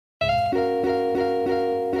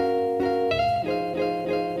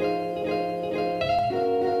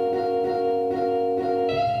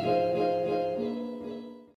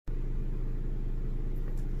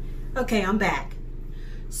Okay, I'm back.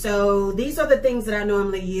 So these are the things that I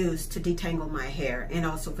normally use to detangle my hair, and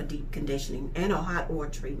also for deep conditioning and a hot oil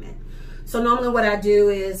treatment. So normally what I do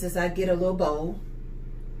is I get a little bowl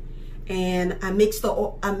and I mix the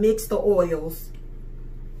oils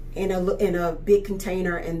in a big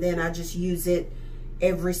container, and then I just use it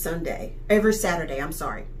every Saturday, I'm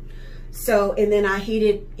sorry. So, and then I heat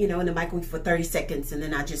it, you know, in the microwave for 30 seconds, and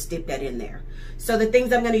then I just dip that in there. So the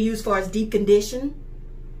things I'm going to use for as deep condition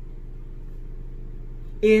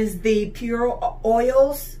is the Pure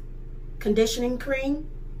Oils conditioning cream.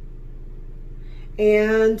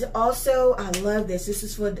 And also, I love this. This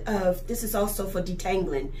is also for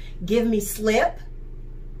detangling. Give Me Slip.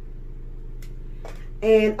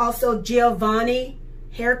 And also Giovanni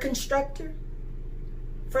hair constructor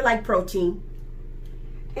for like protein.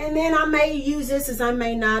 And then I may use this, as I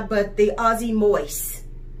may not, but the Aussie Moist.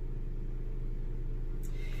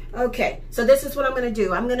 Okay, so this is what I'm going to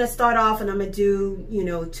do. I'm going to start off and I'm going to do, you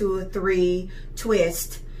know, 2 or 3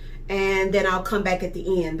 twists. And then I'll come back at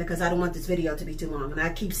the end because I don't want this video to be too long. And I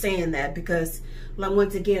keep saying that because, well,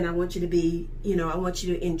 once again, I want you to be, you know, I want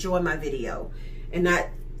you to enjoy my video and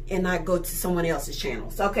not go to someone else's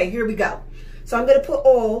channel. So, okay, here we go. So I'm going to put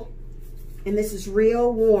oil, and this is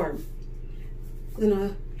real warm. I'm going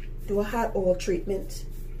to do a hot oil treatment.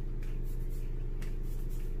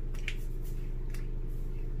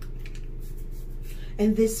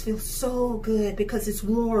 And this feels so good because it's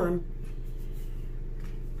warm.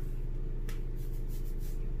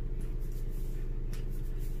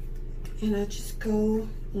 And I just go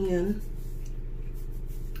in.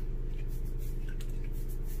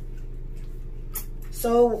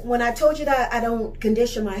 So when I told you that I don't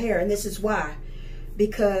condition my hair, and this is why,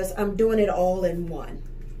 because I'm doing it all in one.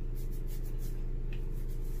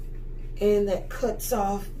 And that cuts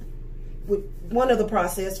off with one of the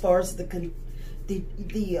process as far as the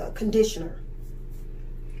conditioner.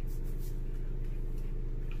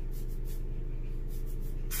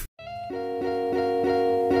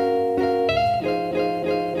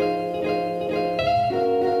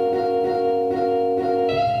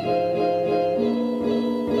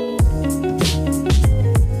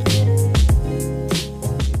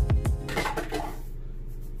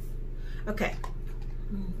 Okay,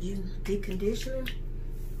 deep conditioner.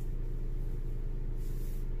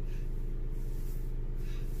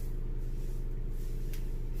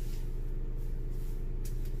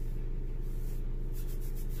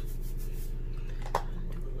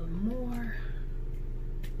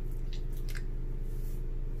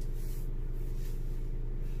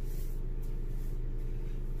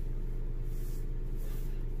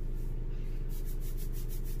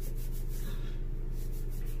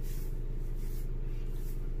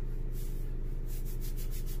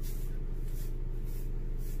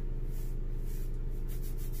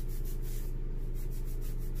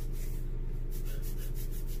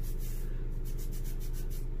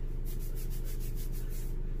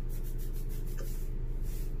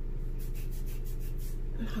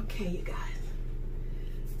 Okay, you guys.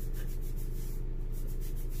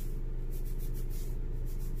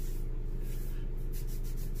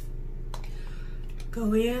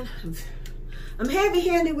 Go in. I'm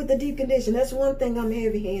heavy-handed with the deep condition. That's one thing I'm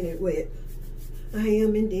heavy-handed with. I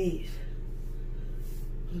am indeed.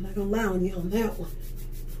 I'm not gonna lie on you on that one.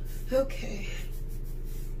 Okay.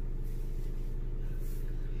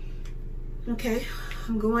 Okay,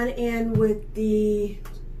 I'm going in with the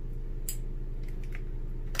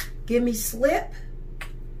Give Me Slip.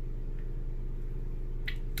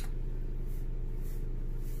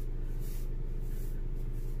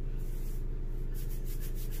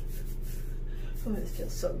 Oh, it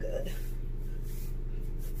feels so good.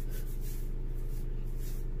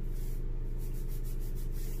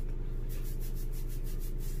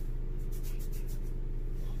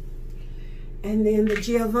 And then the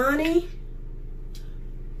Giovanni.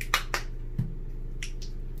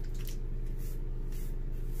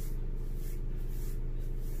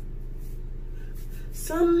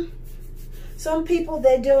 Some people,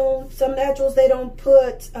 some naturals, they don't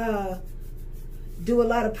do a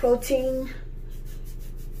lot of protein,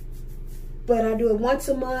 but I do it once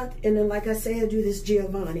a month, and then, like I say, I do this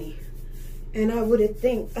Giovanni, and I would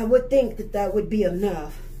think that would be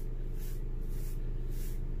enough.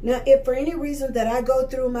 Now, if for any reason that I go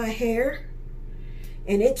through my hair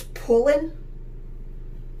and it's pulling,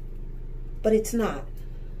 but it's not,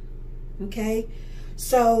 okay,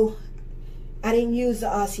 so I didn't use the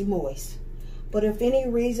Aussie Moist. But if any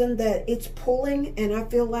reason that it's pulling and I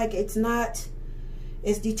feel like it's not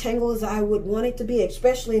as detangled as I would want it to be,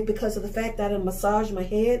 especially because of the fact that I massage my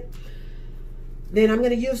head, then I'm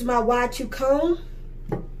going to use my Y2 comb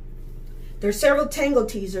There's several tangle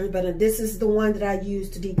teasers, but this is the one that I use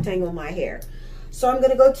to detangle my hair. So I'm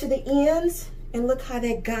going to go to the ends, and look how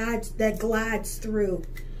that glides through.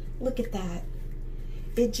 Look at that.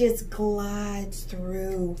 It just glides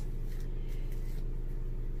through.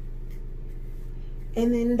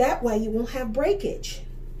 And then that way you won't have breakage.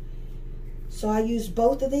 So I use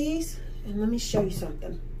both of these, and let me show you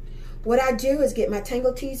something. What I do is get my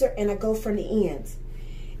tangle teaser and I go from the ends.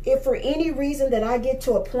 If for any reason that I get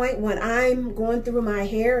to a point when I'm going through my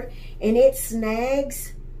hair and it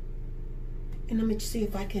snags, and let me see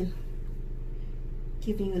if I can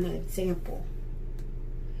give you an example.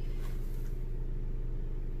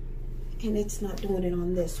 And it's not doing it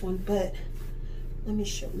on this one, but let me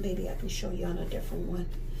show, maybe I can show you on a different one.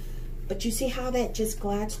 But you see how that just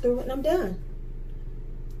glides through it, and I'm done.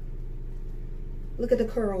 Look at the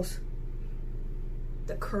curls.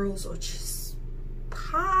 The curls are just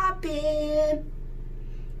popping.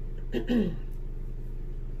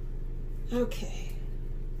 Okay.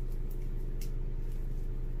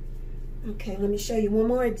 Okay, let me show you one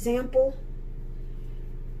more example.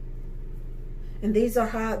 And this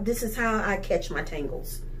is how I catch my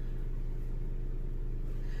tangles.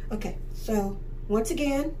 Okay, so once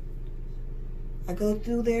again, I go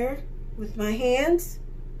through there with my hands.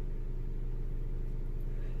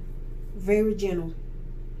 Very gentle.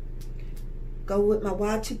 Go with my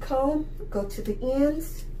wide tooth comb, go to the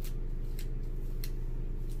ends.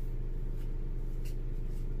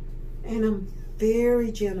 And I'm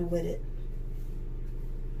very gentle with it.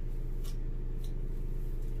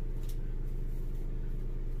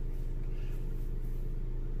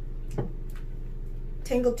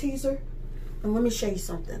 Tangle teaser. And let me show you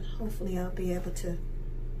something. Hopefully I'll be able to.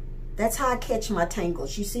 That's how I catch my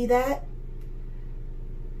tangles. You see that?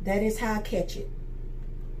 That is how I catch it.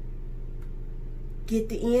 Get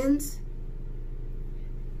the ends.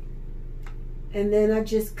 And then I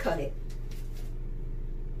just cut it.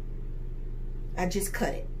 I just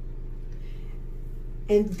cut it.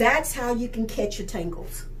 And that's how you can catch your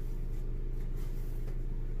tangles.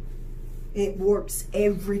 It works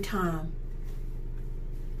every time.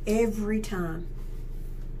 Every time.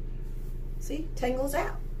 See, tangles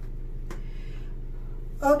out.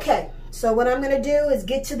 Okay, so what I'm going to do is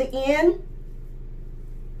get to the end,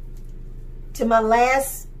 to my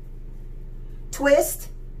last twist,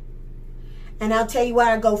 and I'll tell you where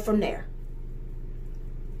I go from there.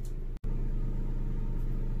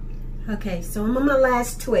 Okay, so I'm on my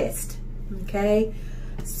last twist. Okay,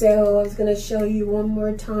 so I was going to show you one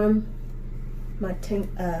more time my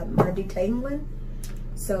detangling.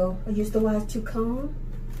 So I use the wide tooth comb,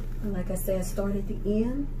 and like I said, I start at the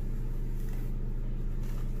end,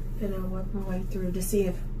 and I work my way through to see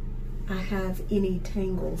if I have any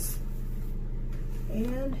tangles.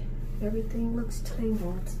 And everything looks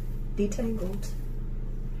tangled, detangled.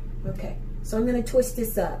 Okay, so I'm going to twist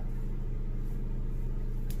this up.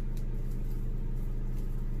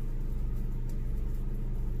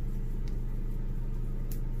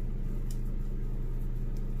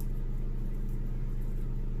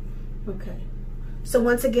 Okay, so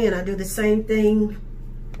once again, I do the same thing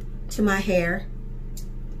to my hair.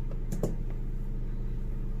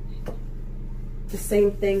 The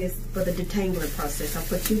same thing as for the detangling process. I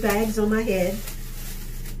put 2 bags on my head.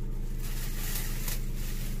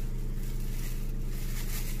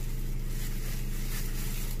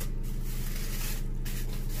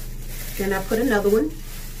 Then I put another one.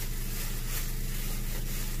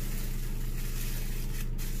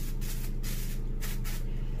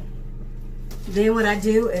 Then what I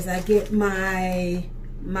do is I get my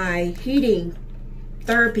heating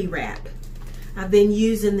therapy wrap. I've been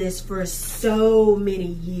using this for so many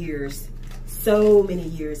years. So many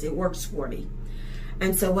years. It works for me.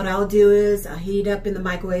 And so what I'll do is I'll heat it up in the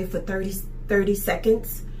microwave for 30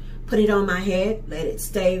 seconds. Put it on my head. Let it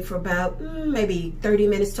stay for about maybe 30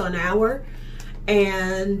 minutes to an hour.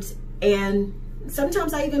 And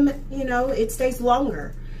sometimes I even, you know, it stays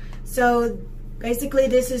longer. So basically,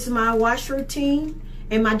 this is my wash routine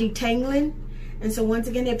and my detangling. And so once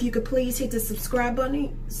again, if you could please hit the subscribe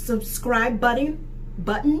button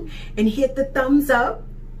and hit the thumbs up,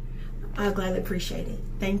 I'll gladly appreciate it.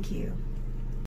 Thank you.